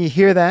 when you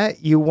hear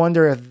that, you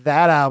wonder if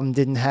that album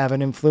didn't have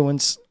an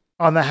influence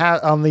on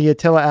the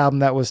Attila album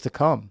that was to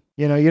come.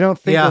 You don't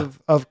think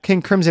of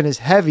King Crimson as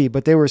heavy,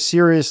 but they were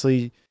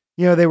seriously,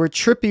 they were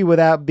trippy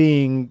without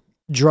being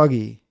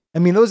druggy. I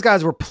mean, those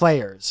guys were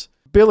players.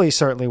 Billy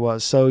certainly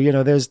was. So,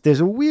 there's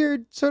a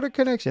weird sort of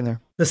connection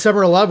there. The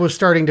Summer of Love was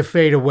starting to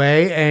fade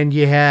away, and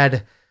you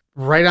had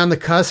right on the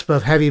cusp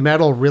of heavy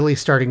metal really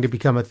starting to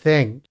become a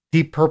thing.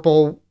 Deep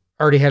Purple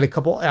already had a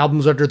couple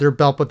albums under their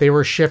belt, but they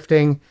were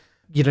shifting.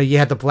 You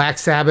had the Black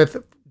Sabbath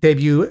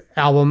debut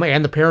album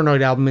and the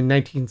Paranoid album in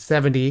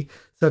 1970.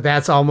 So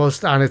that's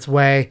almost on its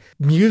way.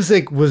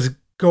 Music was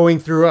going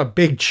through a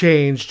big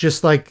change,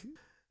 just like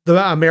the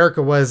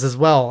America was as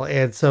well.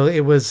 And so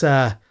it was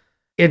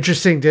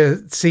interesting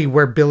to see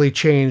where Billy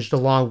changed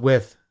along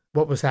with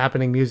what was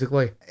happening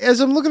musically. As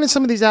I'm looking at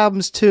some of these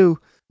albums too,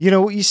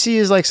 what you see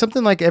is like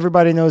something like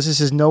Everybody Knows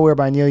This Is Nowhere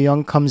by Neil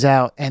Young comes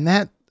out, and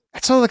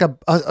that's all like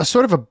a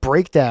sort of a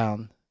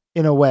breakdown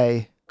in a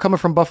way, coming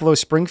from Buffalo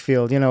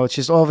Springfield. It's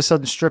just all of a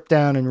sudden stripped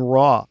down and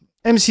raw.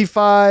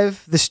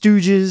 MC5, The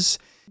Stooges,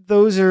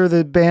 those are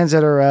the bands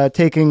that are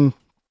taking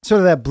sort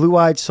of that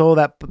Blue-Eyed Soul,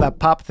 that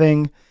pop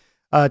thing,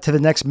 to the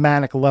next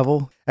manic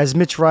level. As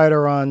Mitch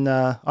Ryder on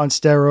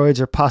steroids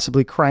or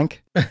possibly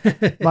crank.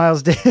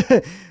 Miles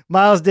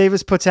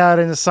Davis puts out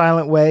In a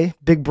Silent Way,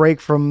 big break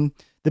from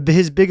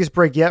his biggest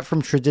break yet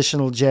from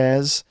traditional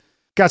jazz.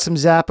 Got some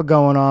Zappa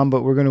going on,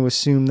 but we're going to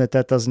assume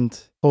that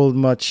doesn't hold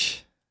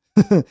much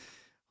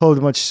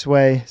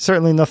sway.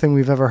 Certainly nothing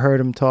we've ever heard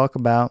him talk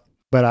about,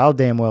 but I'll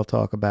damn well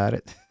talk about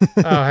it.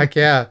 Oh, heck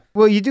yeah.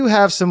 Well, you do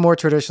have some more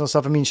traditional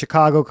stuff. I mean,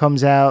 Chicago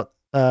comes out,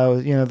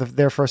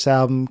 their first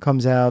album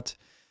comes out.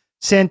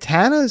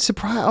 Santana,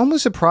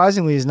 almost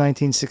surprisingly, is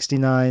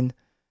 1969.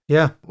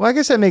 Yeah. Well, I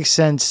guess that makes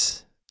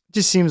sense. It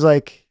just seems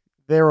like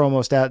they're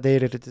almost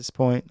outdated at this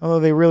point, although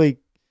they really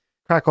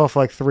crack off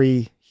like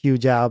 3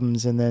 huge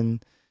albums and then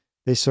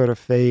they sort of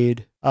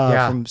fade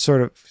from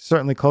sort of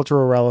certainly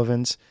cultural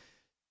relevance.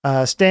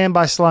 Stand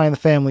by Sly and the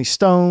Family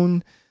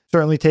Stone,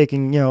 certainly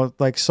taking,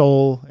 like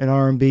soul and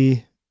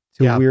R&B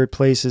to weird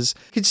places.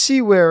 You could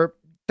see where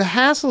the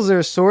Hassles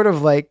are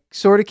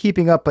sort of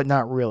keeping up, but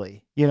not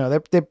really.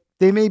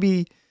 They may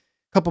be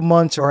a couple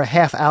months or a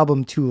half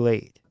album too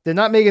late. they're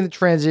not making the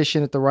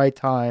transition at the right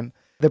time.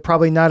 They're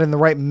probably not in the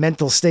right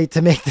mental state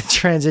to make the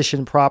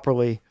transition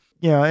properly,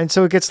 and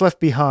so it gets left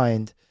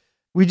behind.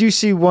 We do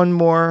see one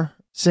more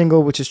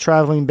single, which is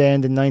Traveling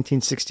Band in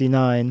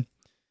 1969,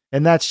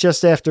 and that's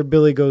just after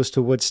Billy goes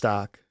to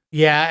Woodstock.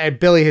 Yeah, and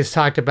Billy has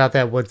talked about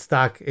that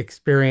Woodstock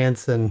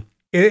experience, and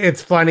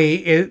it's funny.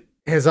 It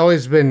has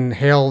always been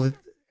hailed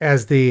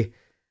as the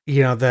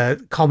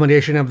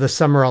culmination of the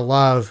Summer of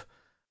Love.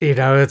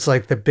 It's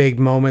like the big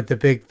moment, the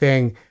big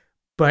thing.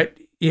 But,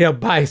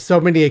 by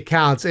so many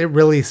accounts, it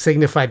really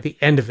signified the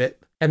end of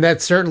it. And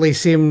that certainly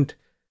seemed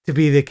to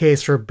be the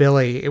case for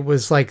Billy. It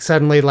was like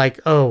suddenly like,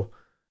 oh,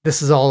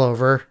 this is all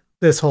over.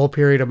 This whole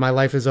period of my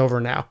life is over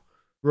now.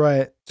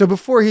 Right. So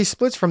before he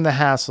splits from the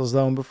Hassles,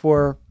 though, and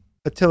before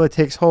Attila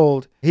takes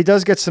hold, he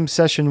does get some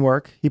session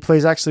work. He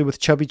plays actually with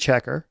Chubby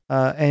Checker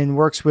and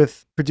works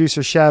with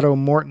producer Shadow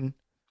Morton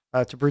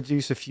to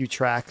produce a few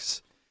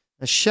tracks.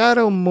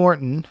 Shadow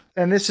Morton,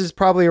 and this is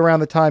probably around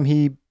the time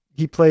he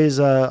plays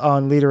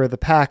on Leader of the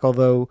Pack,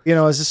 although,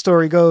 as the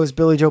story goes,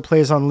 Billy Joel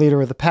plays on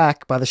Leader of the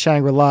Pack by the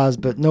Shangri-Las,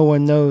 but no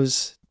one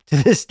knows to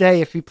this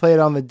day if he played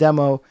on the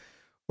demo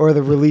or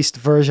the released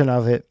version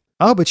of it.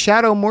 Oh, but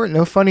Shadow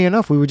Morton, funny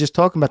enough, we were just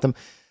talking about them.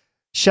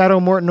 Shadow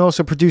Morton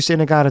also produced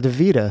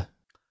In-A-Gadda-Da-Vida.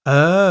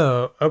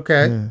 Oh,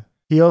 okay. Yeah.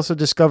 He also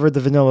discovered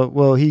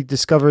he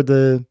discovered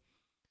the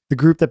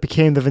group that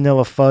became the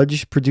Vanilla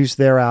Fudge, produced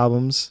their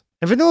albums.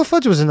 And Vanilla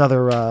Fudge was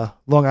another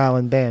Long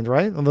Island band,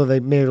 right? Although they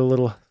made it a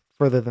little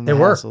further than the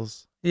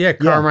Hassles. Yeah,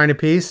 Carmine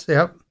Apiece,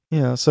 yep.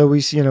 Yeah, so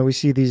we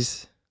see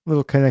these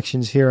little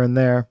connections here and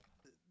there.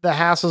 The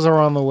Hassles are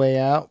on the way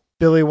out.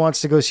 Billy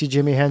wants to go see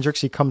Jimi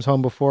Hendrix. He comes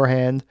home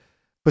beforehand.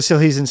 But still,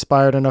 he's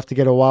inspired enough to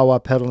get a wah-wah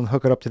pedal and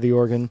hook it up to the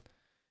organ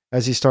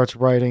as he starts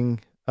writing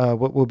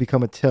what will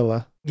become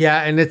Attila.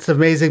 Yeah, and it's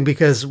amazing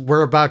because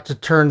we're about to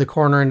turn the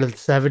corner into the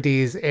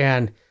 70s,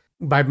 and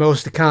by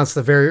most accounts,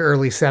 the very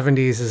early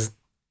 70s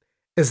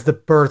is the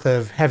birth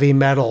of heavy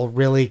metal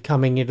really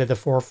coming into the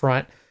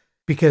forefront,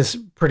 because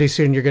pretty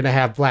soon you're going to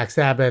have Black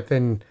Sabbath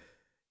and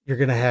you're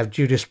going to have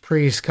Judas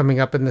Priest coming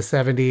up in the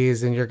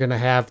 70s, and you're going to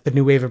have the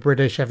new wave of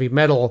British heavy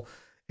metal,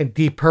 and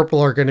Deep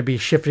Purple are going to be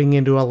shifting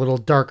into a little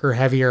darker,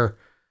 heavier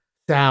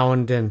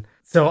sound. And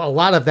so a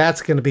lot of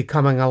that's going to be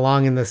coming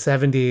along in the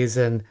 70s.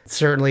 And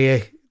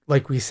certainly,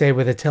 like we say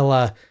with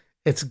Attila,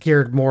 it's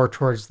geared more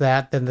towards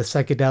that than the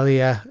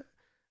psychedelia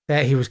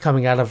that he was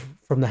coming out of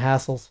from the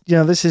Hassles.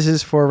 This is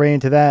his foray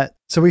into that.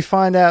 So we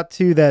find out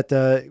too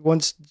that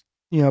once,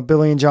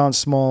 Billy and John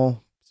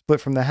Small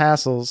split from the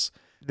Hassles,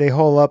 they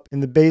hole up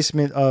in the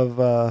basement of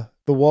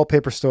the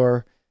wallpaper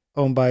store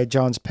owned by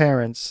John's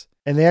parents.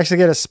 And they actually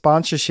get a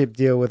sponsorship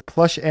deal with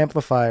Plush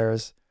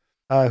Amplifiers,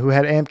 who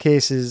had amp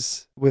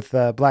cases with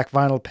black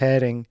vinyl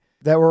padding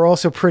that were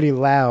also pretty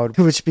loud,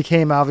 which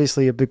became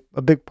obviously a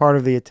big part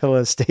of the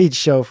Attila stage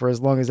show for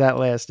as long as that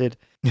lasted.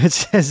 It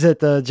says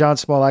that John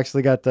Small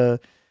actually got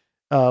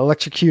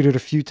electrocuted a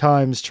few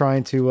times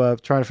trying to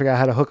figure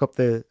out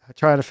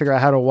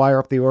how to wire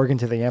up the organ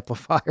to the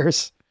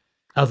amplifiers.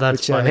 Oh,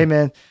 that's funny. Hey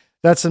man,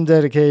 that's some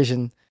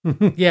dedication.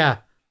 Yeah.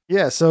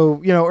 Yeah,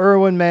 so,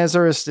 Erwin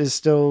Mazur is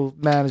still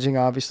managing,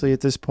 obviously,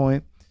 at this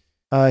point.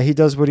 He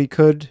does what he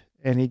could,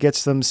 and he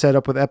gets them set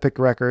up with Epic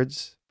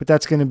Records. But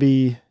that's going to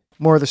be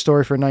more of the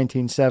story for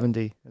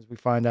 1970, as we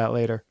find out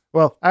later.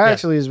 Well,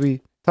 actually, as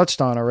we touched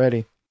on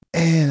already.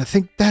 And I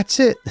think that's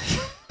it.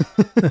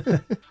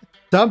 So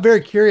I'm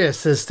very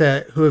curious as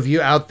to who of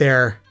you out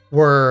there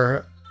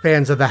were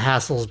fans of the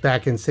Hassles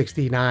back in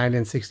 69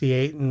 and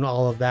 68 and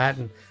all of that,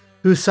 and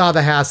who saw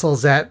the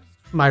Hassles at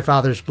My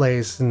Father's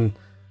Place, and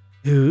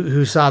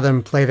who saw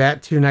them play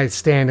that 2-night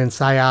stand in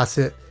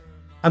Syosset.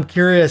 I'm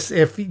curious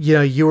if,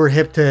 you were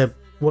hip to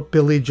what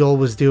Billy Joel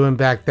was doing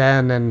back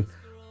then, and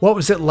what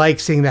was it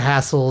like seeing the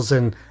Hassles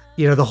and,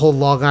 the whole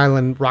Long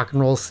Island rock and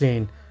roll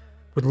scene.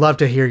 Would love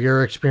to hear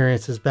your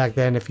experiences back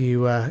then if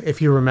you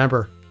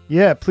remember.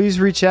 Yeah, please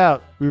reach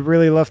out. We'd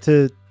really love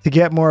to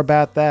get more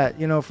about that.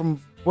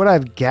 From what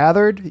I've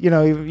gathered,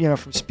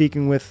 from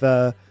speaking with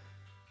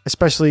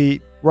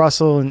especially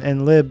Russell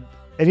and Lib,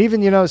 and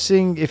even,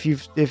 seeing if you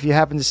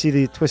happen to see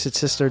the Twisted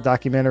Sister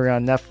documentary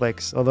on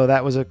Netflix, although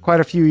that was quite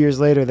a few years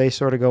later, they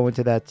sort of go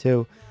into that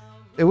too.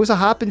 It was a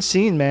hopping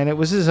scene, man. It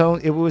was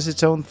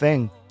its own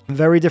thing.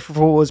 Very different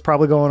from what was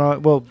probably going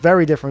on. Well,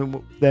 very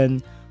different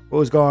than what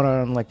was going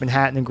on in like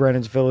Manhattan and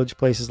Greenwich Village,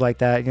 places like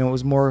that. It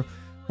was more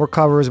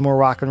covers, more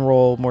rock and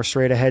roll, more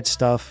straight ahead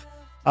stuff.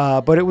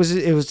 But it was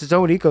its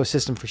own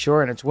ecosystem for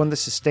sure, and it's one that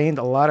sustained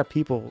a lot of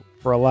people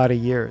for a lot of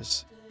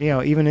years.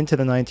 Even into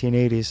the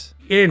 1980s.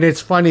 And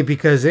it's funny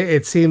because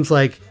it seems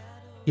like,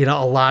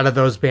 a lot of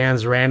those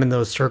bands ran in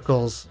those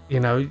circles.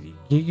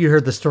 You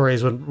heard the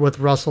stories with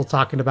Russell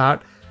talking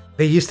about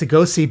they used to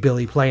go see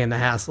Billy play in the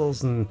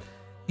Hassles, and,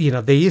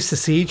 they used to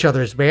see each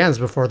other's bands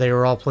before they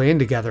were all playing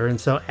together.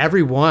 And so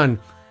everyone,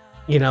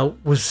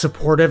 was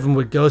supportive and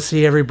would go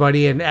see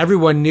everybody, and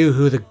everyone knew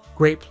who the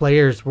great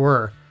players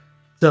were.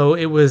 So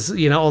it was,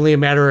 only a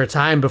matter of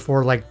time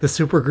before like the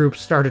supergroups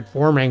started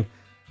forming.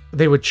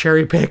 They would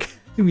cherry pick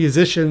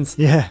musicians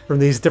from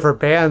these different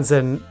bands,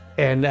 and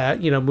and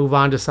move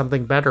on to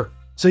something better.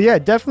 So yeah,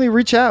 definitely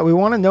reach out. We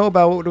want to know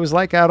about what it was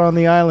like out on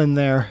the island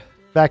there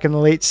back in the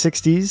late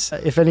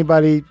 60s. If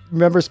anybody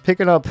remembers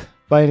picking up,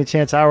 by any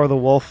chance, Hour of the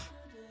Wolf,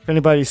 if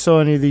anybody saw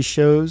any of these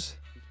shows,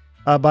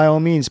 by all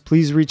means,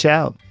 please reach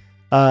out.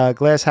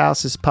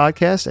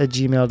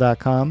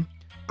 glasshousespodcast@gmail.com.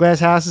 Glass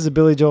House is a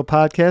Billy Joel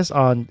podcast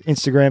on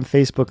Instagram,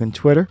 Facebook, and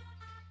Twitter.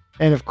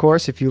 And of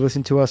course, if you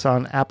listen to us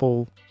on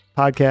Apple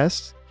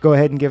Podcasts, go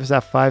ahead and give us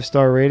that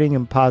 5-star rating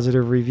and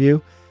positive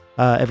review.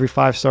 Every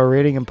 5-star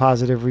rating and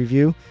positive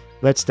review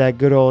lets that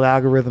good old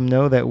algorithm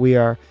know that we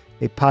are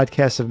a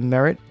podcast of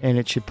merit, and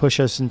it should push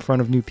us in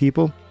front of new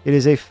people. It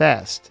is a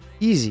fast,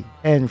 easy,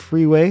 and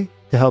free way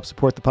to help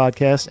support the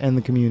podcast and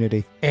the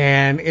community.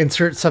 And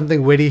insert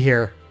something witty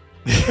here.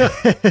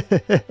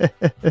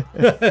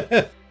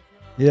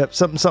 Yep,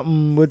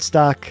 something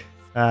Woodstock.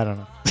 I don't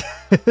know.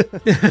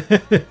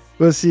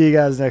 We'll see you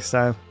guys next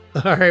time.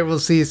 All right, we'll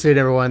see you soon,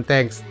 everyone.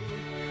 Thanks.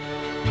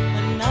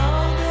 And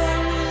now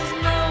there is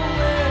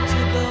nowhere to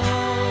go.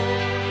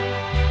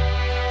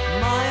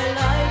 My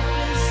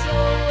life is so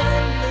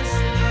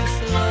endlessly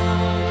slow.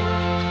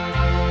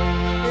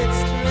 It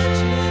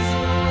stretches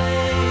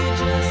away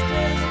just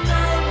as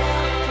night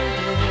after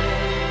day.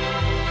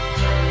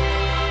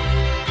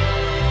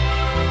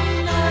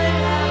 Night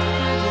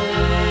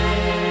after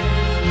day.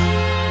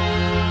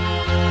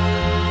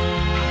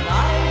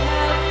 Night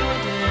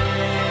after day.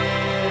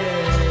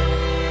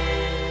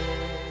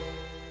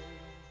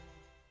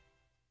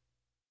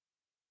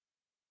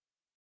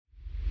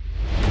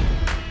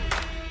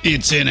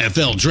 It's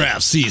NFL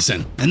draft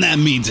season, and that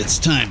means it's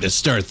time to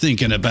start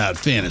thinking about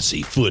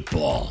fantasy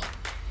football.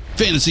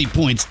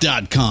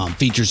 FantasyPoints.com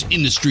features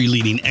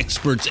industry-leading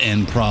experts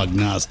and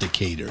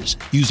prognosticators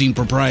using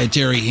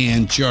proprietary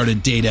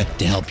hand-charted data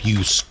to help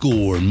you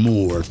score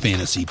more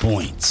fantasy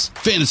points.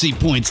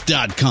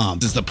 FantasyPoints.com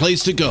is the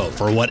place to go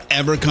for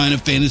whatever kind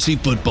of fantasy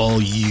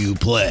football you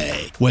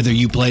play. Whether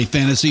you play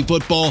fantasy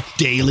football,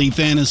 daily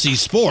fantasy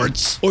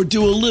sports, or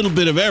do a little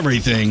bit of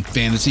everything,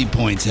 Fantasy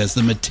Points has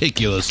the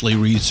meticulously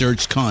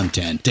researched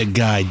content to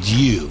guide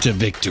you to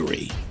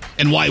victory.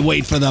 And why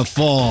wait for the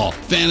fall?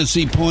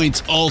 Fantasy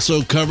Points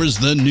also covers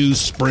the new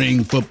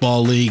spring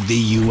football league,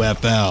 the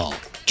UFL.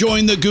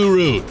 Join the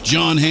guru,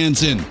 John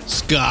Hansen,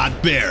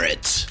 Scott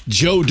Barrett,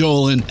 Joe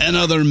Dolan, and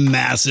other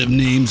massive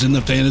names in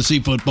the fantasy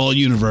football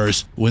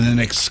universe with an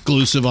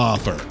exclusive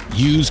offer.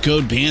 Use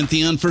code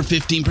Pantheon for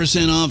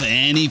 15% off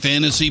any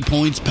Fantasy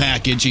Points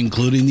package,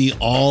 including the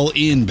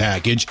all-in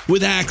package,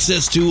 with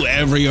access to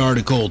every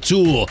article,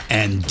 tool,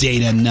 and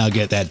data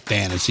nugget that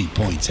Fantasy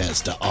Points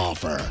has to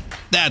offer.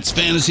 That's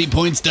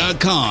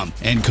FantasyPoints.com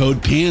and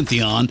code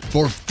Pantheon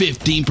for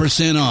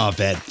 15% off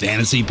at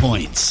Fantasy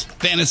Points.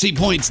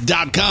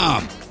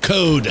 FantasyPoints.com,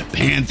 code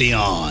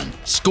Pantheon.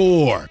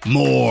 Score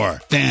more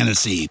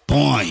fantasy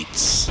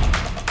points.